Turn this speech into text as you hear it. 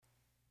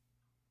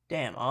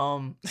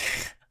Damn.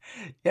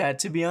 Yeah,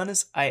 to be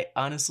honest, I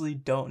honestly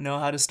don't know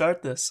how to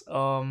start this.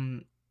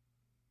 Damn.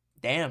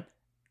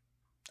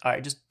 All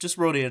right, just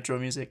roll the intro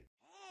music.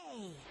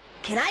 Hey,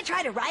 can I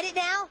try to ride it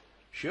now?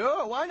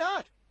 Sure, why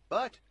not?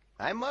 But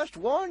I must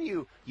warn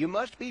you, you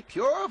must be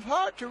pure of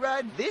heart to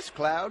ride this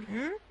cloud.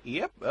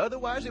 Yep,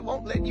 otherwise it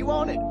won't let you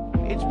on it.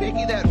 It's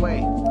picky that way.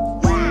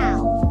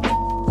 Wow!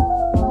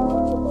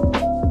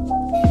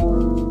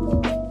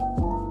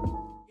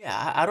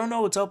 Yeah, I don't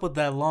know what's up with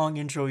that long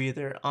intro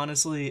either.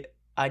 Honestly,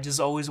 I just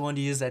always wanted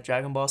to use that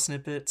Dragon Ball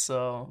snippet,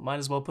 so might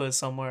as well put it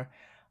somewhere.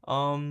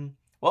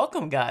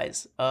 Welcome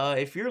guys.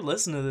 If you're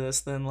listening to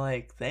this, then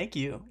like, thank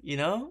you. You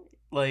know,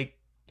 like,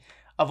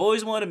 I've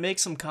always wanted to make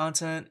some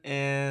content,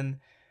 and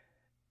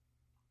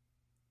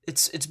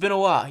it's been a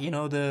while.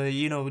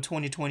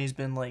 2020's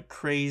been like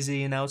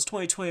crazy, and now it's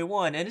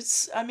 2021, and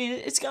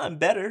it's gotten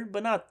better,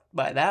 but not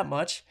by that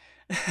much.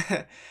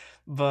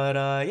 But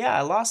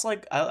yeah,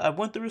 I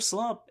went through a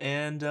slump,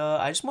 and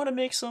I just want to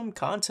make some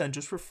content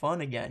just for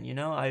fun again.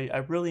 I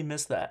really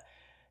miss that,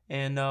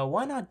 and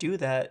why not do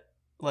that?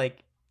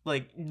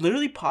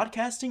 Literally,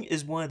 podcasting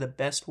is one of the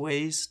best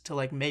ways to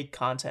like make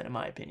content, in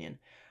my opinion.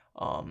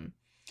 Um,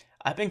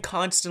 I've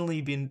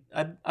constantly been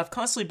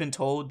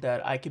told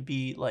that I could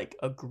be like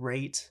a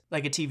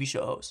TV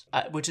show host,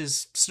 which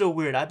is still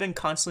weird. I've been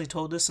constantly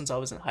told this since I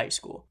was in high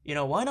school.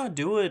 Why not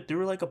do it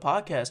through like a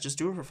podcast? Just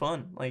do it for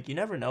fun. Like, you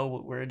never know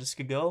where this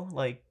could go.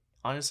 Like,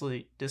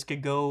 honestly, this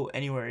could go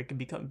anywhere. It could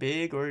become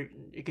big, or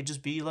it could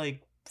just be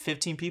like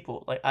 15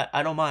 people. Like,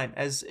 I don't mind.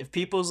 If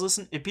people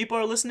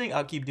are listening,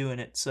 I'll keep doing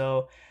it.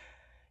 So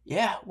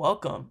yeah,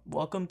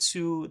 welcome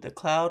to the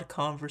Cloud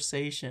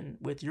Conversation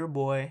with your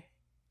boy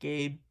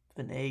Gabe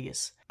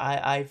Vanegas.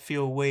 I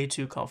feel way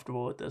too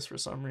comfortable with this for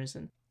some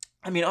reason.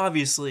 I mean,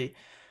 obviously,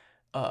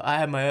 I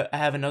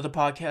have another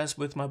podcast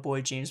with my boy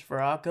James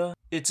Baraka.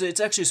 It's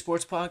actually a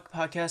sports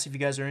podcast. If you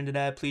guys are into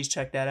that, please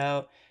check that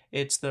out.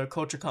 It's the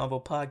Culture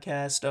Convo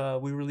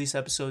podcast. We release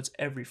episodes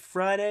every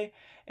Friday,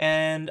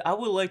 and I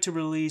would like to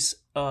release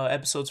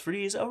episodes for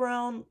these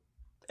around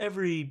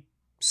every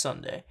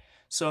Sunday.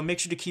 So make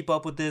sure to keep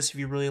up with this if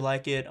you really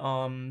like it.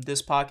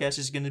 This podcast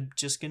is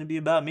gonna be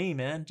about me,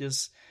 man.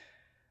 Just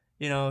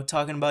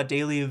talking about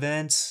daily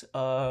events,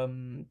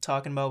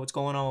 talking about what's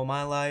going on with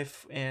my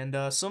life, and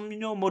some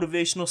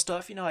motivational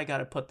stuff. I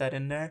gotta put that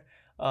in there.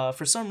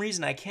 For some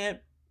reason, I can't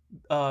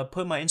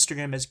put my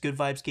Instagram as Good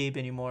Vibes Gabe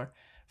anymore.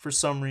 For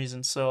some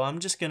reason, so I'm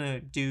just gonna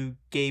do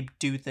Gabe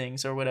do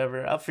things or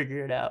whatever. I'll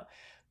figure it out.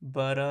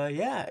 But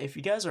yeah, if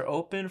you guys are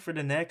open for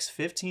the next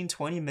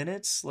 15-20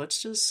 minutes,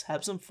 let's just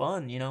have some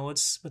fun.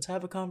 Let's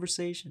have a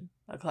conversation,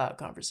 a cloud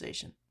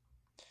conversation.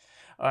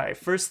 All right,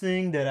 first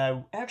thing that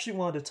I actually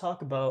wanted to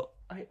talk about,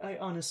 I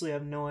honestly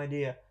have no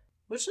idea.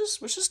 Let's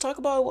just talk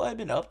about what I've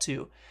been up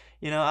to.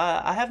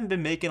 I haven't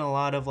been making a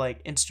lot of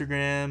like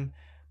Instagram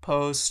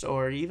posts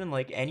or even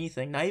like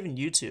anything, not even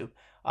YouTube.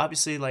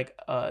 Obviously, like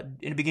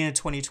in the beginning of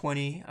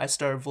 2020, I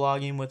started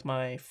vlogging with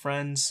my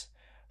friends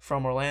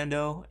from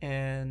Orlando,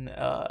 and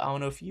I don't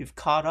know if you've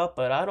caught up,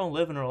 but I don't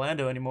live in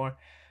Orlando anymore.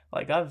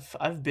 Like,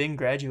 I've been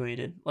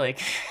graduated like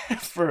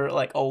for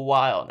like a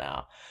while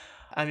now.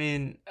 I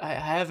mean, I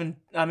haven't.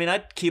 I mean,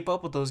 I'd keep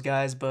up with those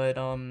guys, but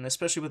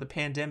especially with the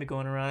pandemic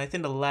going around, I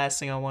think the last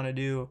thing I want to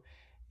do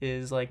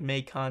is like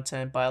make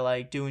content by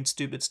like doing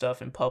stupid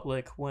stuff in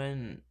public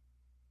when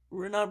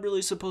we're not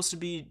really supposed to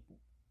be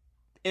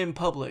in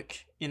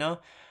public,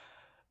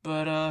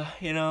 But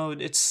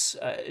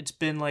it's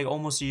been like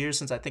almost a year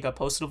since I think I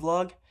posted a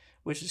vlog,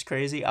 which is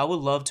crazy. I would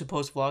love to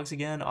post vlogs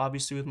again,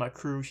 obviously with my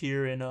crew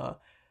here in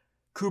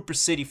Cooper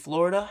City,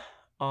 Florida.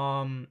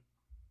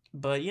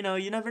 But you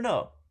never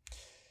know.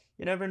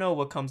 You never know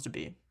what comes to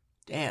be.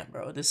 Damn,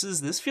 bro,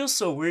 this feels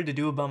so weird to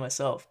do it by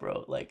myself,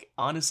 bro. Like,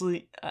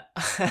 honestly,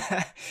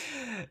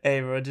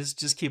 hey, bro,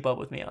 just keep up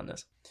with me on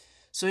this.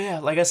 So yeah,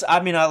 like I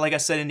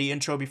said in the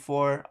intro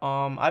before,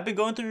 I've been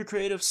going through a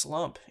creative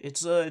slump.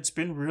 It's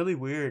been really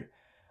weird.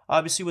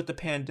 Obviously, with the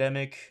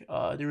pandemic,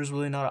 there was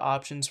really not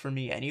options for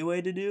me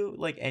anyway to do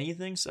like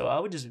anything. So I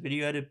would just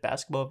video edit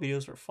basketball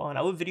videos for fun.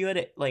 I would video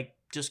edit like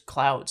just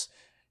clouds,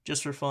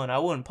 just for fun. I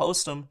wouldn't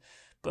post them,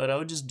 but I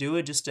would just do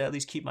it just to at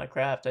least keep my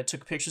craft. I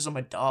took pictures of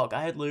my dog.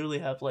 I literally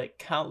have like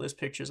countless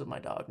pictures of my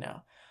dog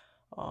now,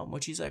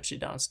 which he's actually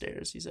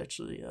downstairs. He's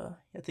actually,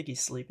 I think he's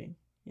sleeping.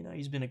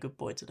 He's been a good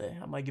boy today.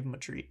 I might give him a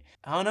treat.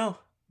 I don't know.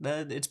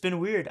 It's been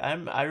weird.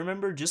 I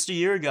remember just a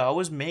year ago, I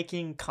was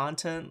making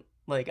content.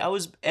 Like,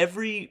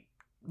 every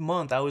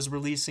month I was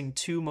releasing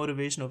 2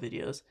 motivational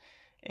videos,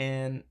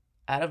 and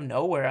out of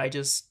nowhere I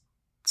just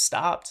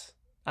stopped.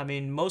 I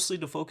mean, mostly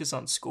to focus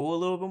on school a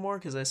little bit more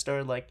because I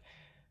started like,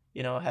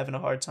 having a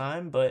hard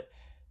time. But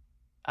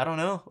I don't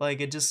know.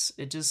 Like,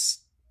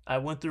 I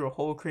went through a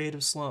whole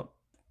creative slump.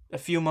 A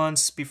few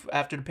months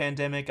after the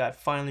pandemic, I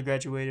finally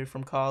graduated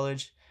from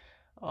college.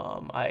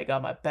 I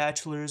got my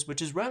bachelor's, which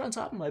is right on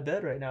top of my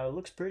bed right now. It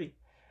looks pretty.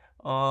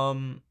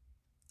 And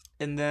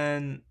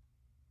then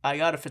I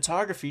got a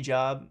photography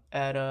job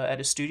at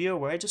a studio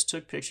where I just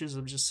took pictures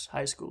of just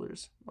high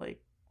schoolers,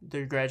 like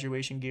their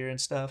graduation gear and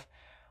stuff.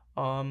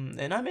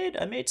 And I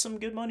made some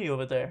good money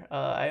over there.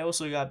 I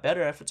also got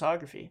better at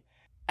photography.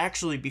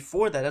 Actually,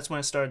 before that, that's when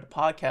I started the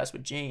podcast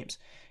with James,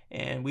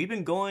 and we've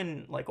been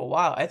going like a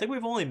while. I think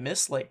we've only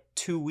missed like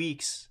 2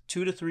 weeks,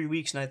 2 to 3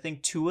 weeks, and I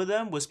think two of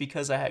them was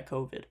because I had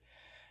COVID.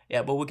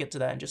 Yeah, but we'll get to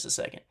that in just a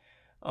second.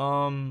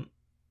 Um,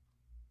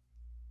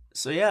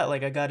 so yeah,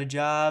 like I got a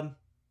job,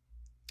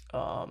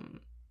 um,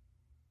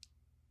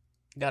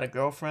 got a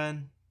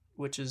girlfriend,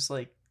 which is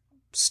like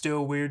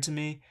still weird to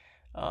me.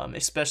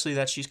 Especially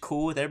that she's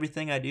cool with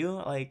everything I do.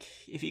 Like,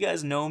 if you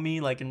guys know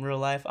me, like in real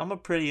life, I'm a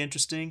pretty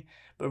interesting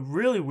but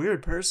really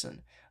weird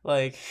person.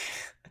 Like,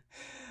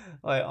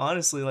 like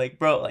honestly, like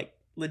bro, like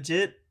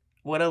legit,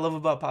 what I love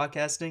about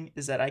podcasting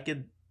is that I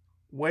could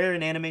wear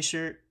an anime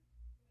shirt,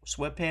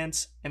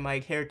 sweatpants, and my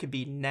hair could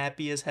be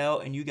nappy as hell,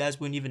 and you guys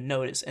wouldn't even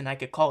notice, and I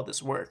could call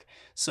this work.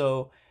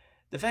 So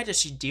the fact that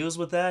she deals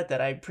with that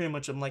I pretty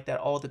much am like that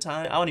all the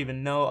time. I don't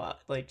even know.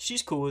 Like,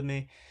 she's cool with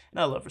me, and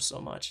I love her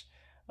so much.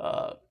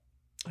 Uh,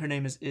 her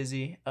name is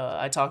Izzy.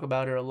 I talk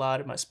about her a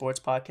lot in my sports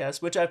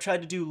podcast, which I've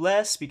tried to do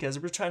less because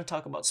we're trying to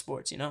talk about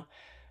sports, you know?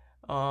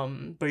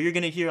 But you're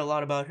going to hear a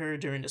lot about her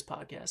during this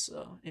podcast.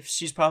 So if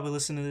she's probably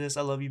listening to this,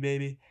 I love you,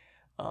 baby.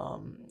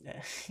 Um,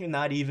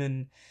 Not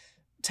even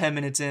 10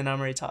 minutes in, I'm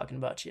already talking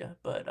about you.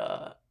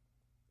 But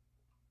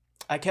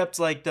I kept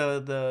like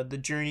the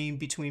journey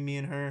between me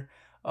and her,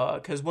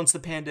 because once the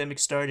pandemic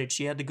started,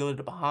 she had to go to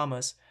the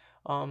Bahamas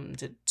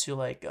to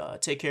like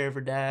take care of her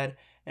dad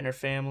and her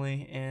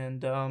family,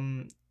 and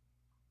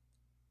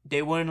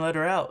they wouldn't let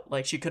her out.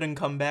 Like, she couldn't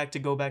come back to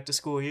go back to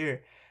school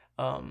here.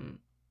 Um,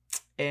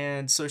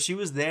 and so she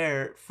was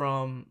there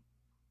from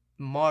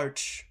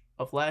March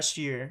of last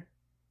year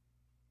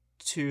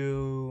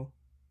to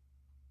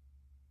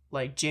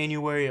like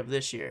January of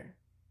this year.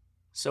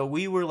 So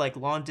we were like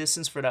long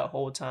distance for that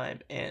whole time,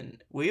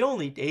 and we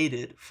only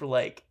dated for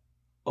like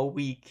a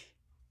week.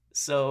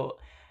 So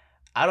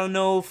I don't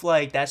know if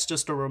like that's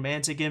just a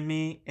romantic in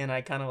me and I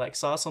kind of like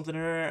saw something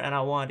in her and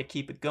I wanted to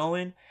keep it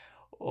going,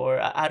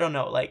 or I don't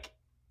know. Like,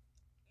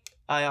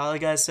 I all I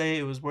gotta say,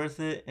 it was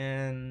worth it,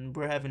 and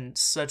we're having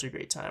such a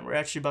great time. We're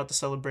actually about to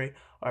celebrate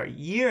our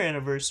year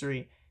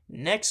anniversary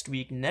next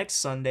week, next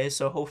Sunday.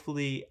 So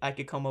hopefully I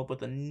could come up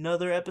with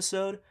another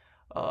episode,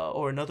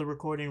 or another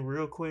recording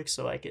real quick,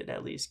 so I could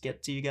at least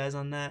get to you guys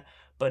on that.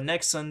 But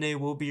next Sunday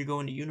we'll be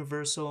going to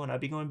Universal, and I'll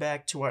be going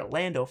back to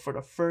Orlando for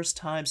the first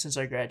time since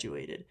I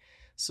graduated.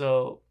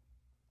 So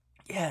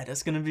yeah,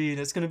 that's gonna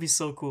be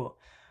so cool.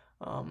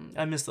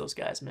 I miss those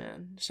guys,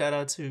 man. Shout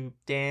out to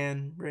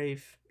Dan,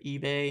 Rafe,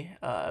 eBay.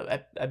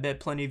 I bet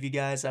plenty of you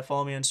guys that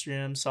follow me on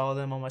Instagram saw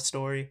them on my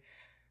story.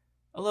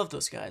 I love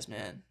those guys,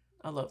 man.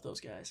 I love those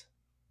guys.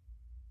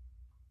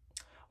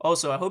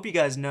 Also, I hope you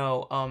guys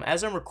know,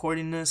 as I'm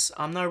recording this,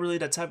 I'm not really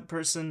that type of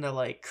person that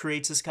like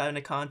creates this kind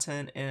of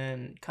content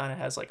and kind of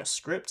has like a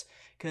script.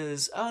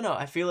 Cause I don't know,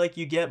 I feel like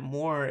you get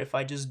more if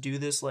I just do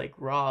this like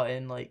raw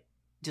and like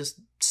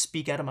just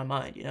speak out of my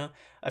mind, you know?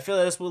 I feel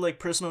like that's what like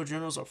personal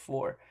journals are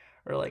for,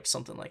 or like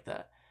something like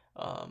that.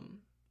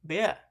 But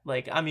yeah,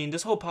 like I mean,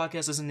 this whole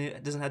podcast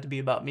doesn't have to be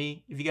about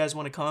me. If you guys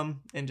want to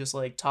come and just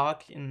like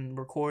talk and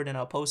record and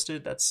I'll post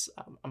it, that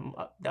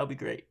would be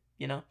great,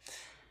 you know?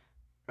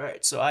 All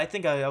right, so I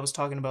think I was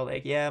talking about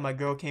like, yeah, my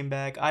girl came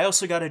back. I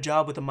also got a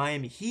job with the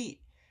Miami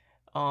Heat.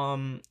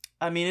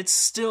 I mean, it's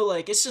still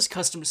like, it's just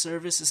customer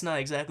service. It's not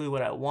exactly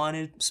what I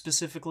wanted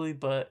specifically,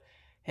 but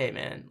hey,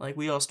 man, like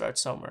we all start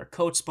somewhere.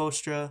 Coach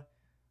Spolstra,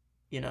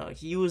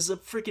 he was a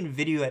freaking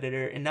video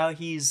editor, and now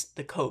he's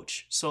the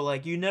coach. So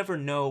like, you never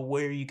know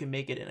where you can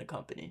make it in a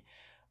company.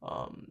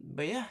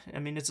 But yeah, I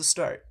mean, it's a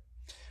start.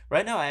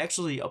 Right now, I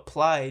actually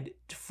applied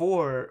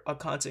for a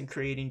content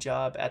creating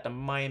job at the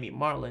Miami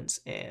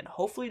Marlins, and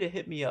hopefully they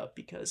hit me up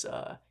because,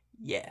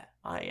 yeah,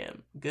 I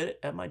am good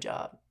at my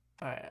job.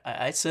 All right,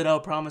 I said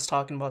I'll promise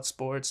talking about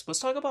sports. Let's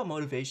talk about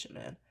motivation,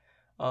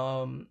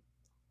 man.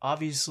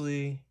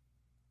 Obviously,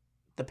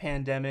 the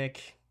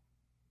pandemic,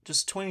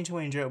 just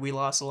 2020, we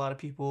lost a lot of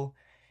people.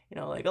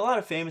 Like a lot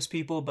of famous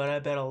people, but I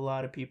bet a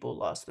lot of people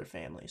lost their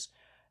families,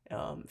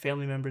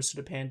 family members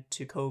to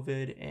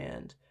COVID,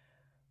 and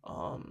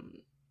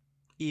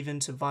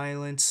even to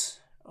violence,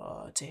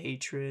 to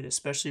hatred,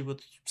 especially with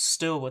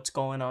still what's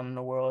going on in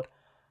the world.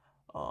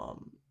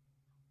 Um,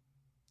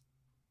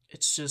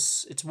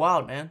 it's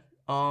wild, man.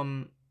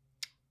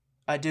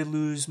 I did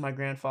lose my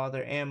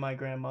grandfather and my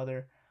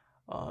grandmother.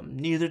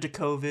 Neither to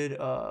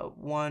COVID.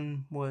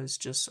 One was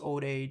just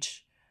old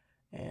age,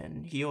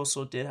 and he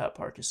also did have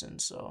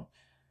Parkinson's. So,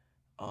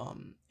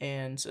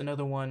 and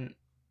another one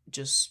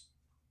just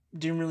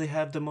didn't really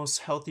have the most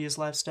healthiest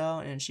lifestyle,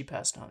 and she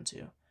passed on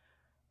too.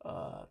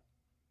 Uh,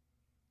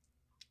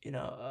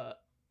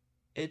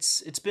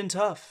 it's been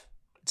tough.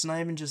 It's not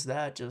even just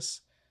that,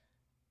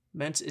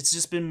 it's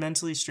just been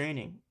mentally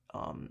straining.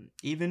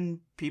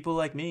 Even people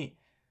like me,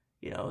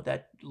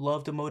 that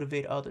love to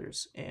motivate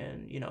others,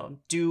 and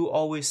do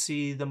always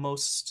see the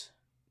most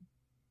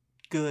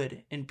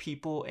good in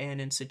people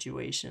and in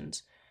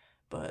situations,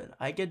 but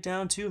I get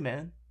down too,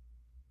 man.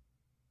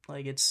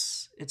 Like,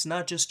 it's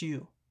not just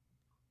you.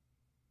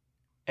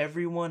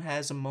 Everyone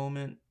has a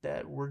moment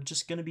that we're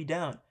just gonna be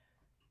down.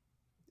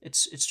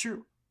 It's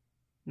true.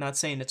 Not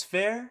saying it's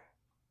fair.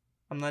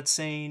 I'm not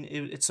saying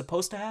it's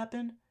supposed to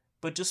happen,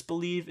 but just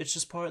believe it's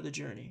just part of the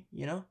journey,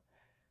 you know?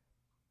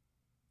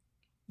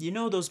 You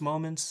know those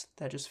moments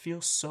that just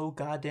feel so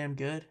goddamn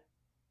good?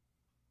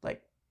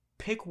 Like,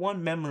 pick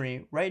one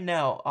memory right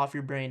now off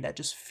your brain that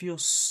just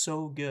feels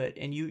so good,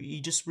 and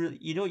you just really,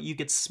 you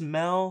could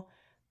smell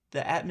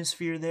the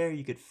atmosphere there,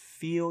 you could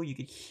feel, you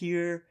could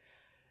hear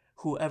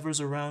whoever's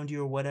around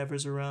you or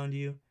whatever's around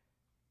you.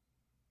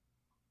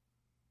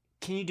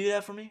 Can you do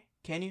that for me?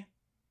 Can you?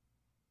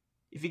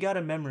 If you got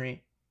a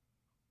memory,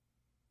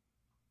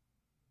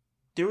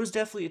 there was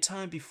definitely a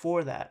time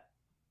before that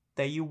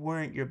you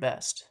weren't your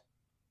best,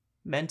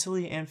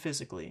 mentally and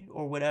physically,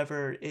 or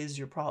whatever is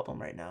your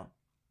problem right now.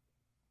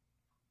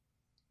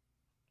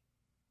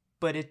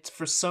 But it,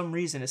 for some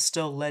reason, it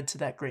still led to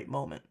that great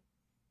moment.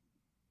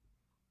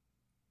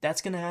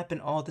 That's going to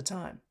happen all the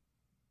time.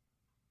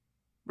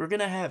 We're going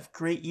to have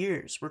great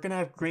years. We're going to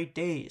have great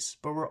days.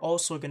 But we're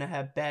also going to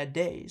have bad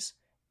days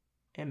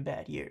and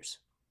bad years.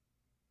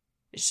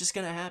 It's just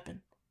going to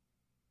happen.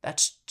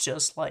 That's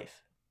just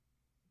life.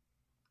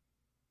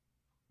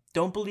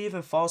 Don't believe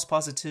in false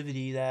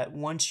positivity that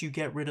once you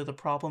get rid of the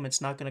problem,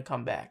 it's not going to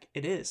come back.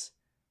 It is.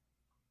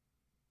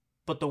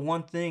 But the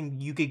one thing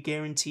you could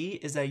guarantee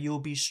is that you'll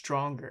be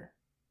stronger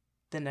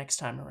the next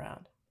time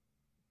around.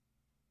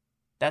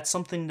 That's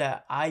something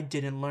that I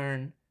didn't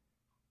learn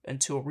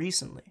until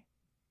recently.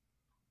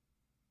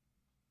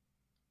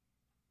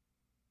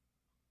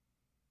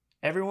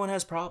 Everyone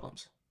has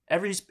problems.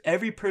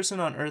 Every person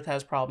on earth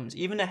has problems.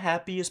 Even the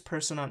happiest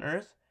person on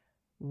earth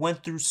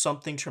went through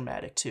something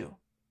traumatic too.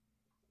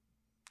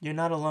 You're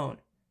not alone.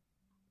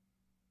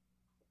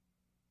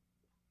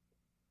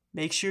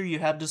 Make sure you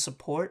have the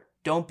support.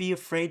 Don't be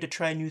afraid to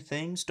try new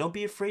things. Don't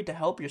be afraid to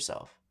help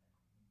yourself.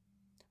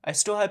 I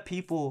still have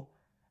people,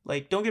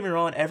 like, don't get me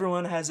wrong,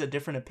 everyone has a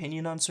different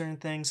opinion on certain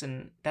things,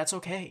 and that's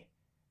okay.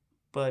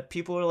 But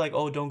people are like,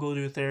 oh, don't go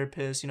to a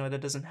therapist,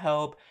 that doesn't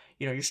help.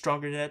 You're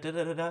stronger than that,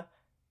 da-da-da-da.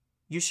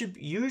 You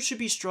should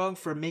be strong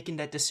for making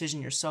that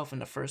decision yourself in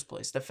the first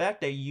place. The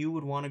fact that you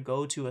would want to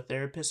go to a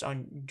therapist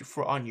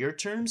on your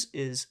terms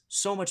is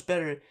so much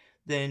better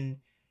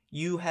than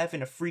you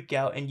having a freak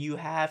out and you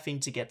having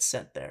to get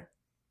sent there.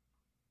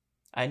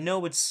 I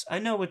know it's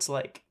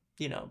like,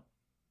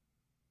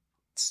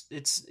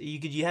 it's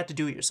you have to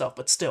do it yourself,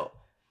 but still,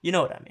 you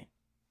know what I mean.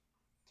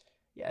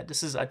 Yeah,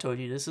 I told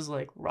you, this is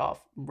like raw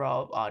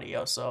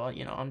audio, so,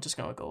 I'm just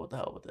gonna go with the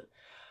hell with it.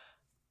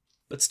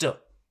 But still,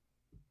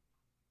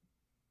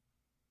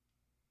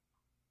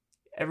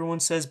 everyone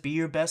says be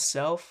your best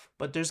self,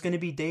 but there's gonna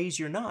be days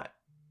you're not.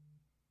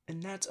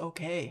 And that's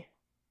okay.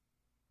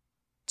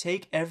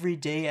 Take every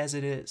day as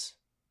it is.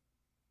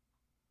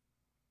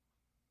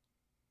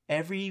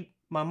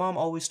 My mom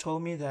always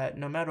told me that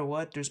no matter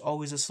what, there's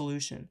always a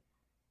solution.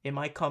 It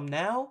might come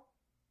now,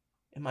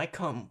 it might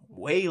come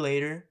way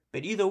later,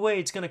 but either way,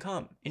 it's gonna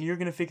come, and you're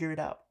gonna figure it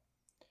out.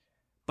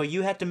 But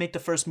you have to make the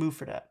first move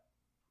for that.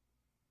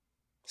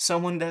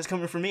 Someone that's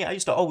coming from me, I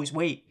used to always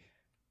wait,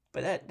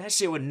 but that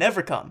shit would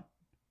never come,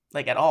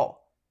 like at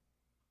all.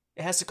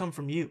 It has to come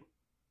from you.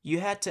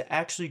 You had to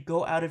actually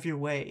go out of your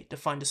way to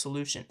find a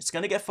solution. It's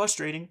gonna get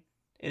frustrating.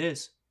 It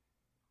is.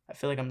 I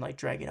feel like I'm like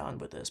dragging on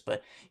with this,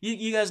 but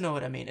you guys know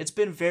what I mean. It's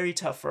been very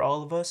tough for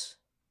all of us.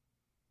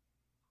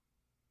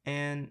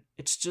 And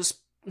it's just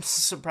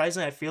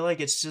surprising. I feel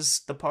like it's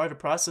just the part of the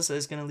process that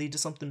is going to lead to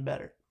something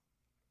better.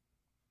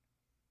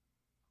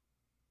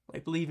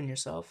 Like, believe in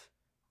yourself.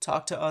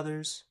 Talk to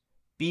others.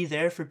 Be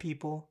there for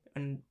people.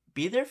 And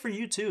be there for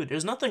you too.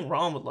 There's nothing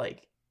wrong with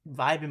like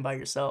vibing by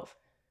yourself.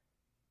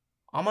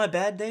 On my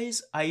bad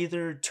days, I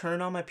either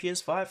turn on my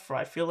PS5 for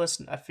I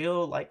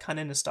feel like kind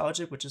of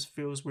nostalgic, which just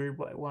feels weird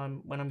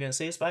when I'm gonna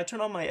say this, but I turn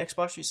on my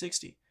Xbox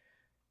 360.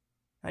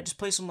 I just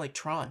play some like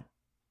Tron,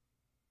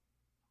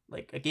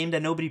 like a game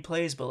that nobody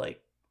plays, but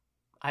like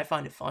I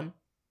find it fun.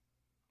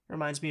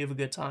 Reminds me of a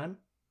good time,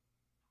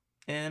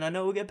 and I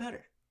know it'll get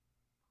better.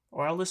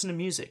 Or I'll listen to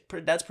music.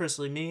 That's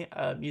personally me.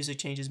 Music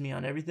changes me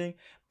on everything,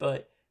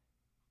 but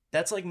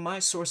that's like my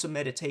source of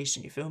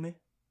meditation. You feel me?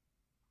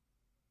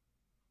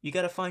 You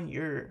gotta find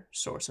your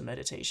source of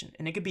meditation,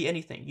 and it could be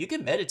anything. You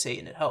can meditate,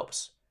 and it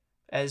helps.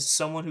 As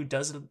someone who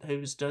does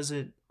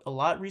it a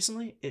lot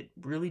recently, it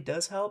really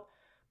does help.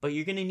 But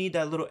you're gonna need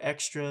that little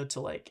extra to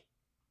like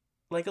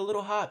a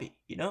little hobby,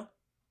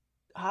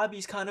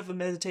 Hobby's kind of a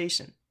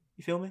meditation.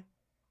 You feel me?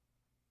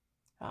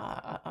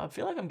 I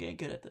feel like I'm getting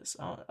good at this.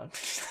 All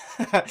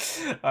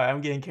right, I'm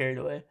getting carried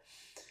away.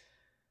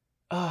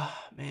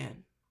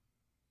 Man,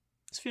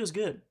 this feels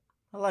good.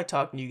 I like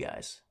talking to you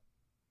guys.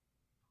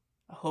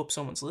 I hope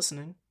someone's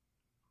listening.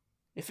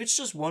 If it's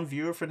just one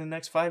viewer for the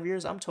next 5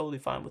 years, I'm totally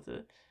fine with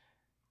it.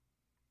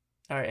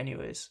 Alright,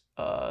 anyways.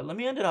 Let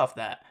me end it off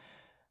that.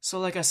 So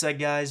like I said,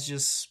 guys,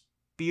 just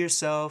be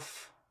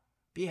yourself.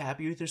 Be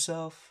happy with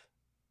yourself.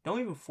 Don't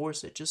even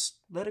force it. Just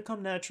let it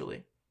come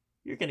naturally.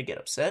 You're gonna get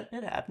upset.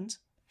 It happens.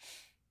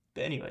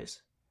 But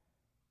anyways.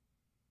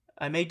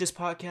 I made this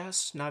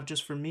podcast not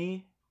just for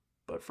me.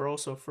 but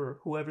for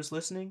whoever's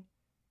listening,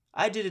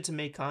 I did it to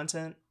make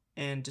content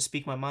and to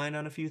speak my mind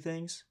on a few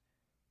things.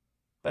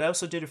 But I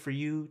also did it for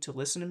you to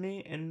listen to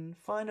me and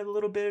find a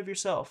little bit of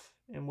yourself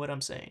in what I'm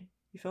saying.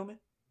 You feel me?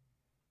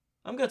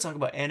 I'm gonna talk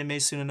about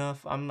anime soon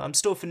enough. I'm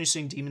still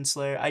finishing Demon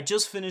Slayer. I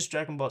just finished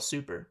Dragon Ball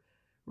Super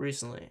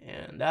recently,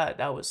 and that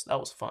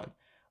was fun.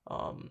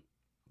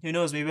 Who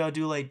knows? Maybe I'll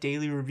do like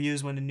daily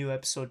reviews when a new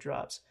episode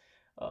drops.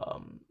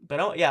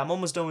 Yeah, I'm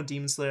almost done with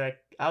Demon Slayer.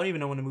 I don't even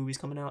know when the movie's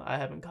coming out. I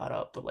haven't caught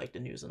up with like the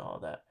news and all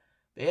of that.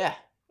 But yeah,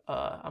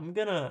 I'm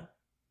gonna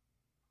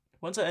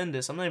once I end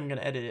this, I'm not even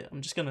gonna edit it.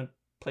 I'm just gonna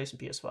play some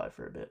PS5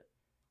 for a bit.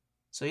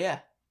 So yeah,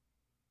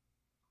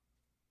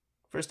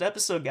 first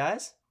episode,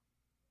 guys.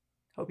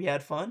 Hope you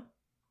had fun.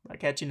 I'll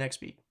catch you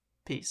next week.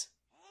 Peace.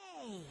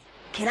 Hey,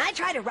 can I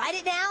try to ride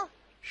it now?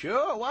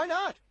 Sure, why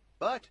not?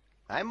 But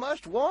I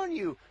must warn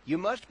you, you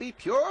must be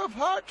pure of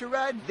heart to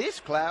ride this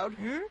cloud.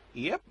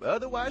 Yep,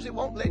 otherwise it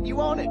won't let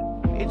you on it.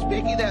 It's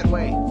picky that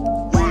way.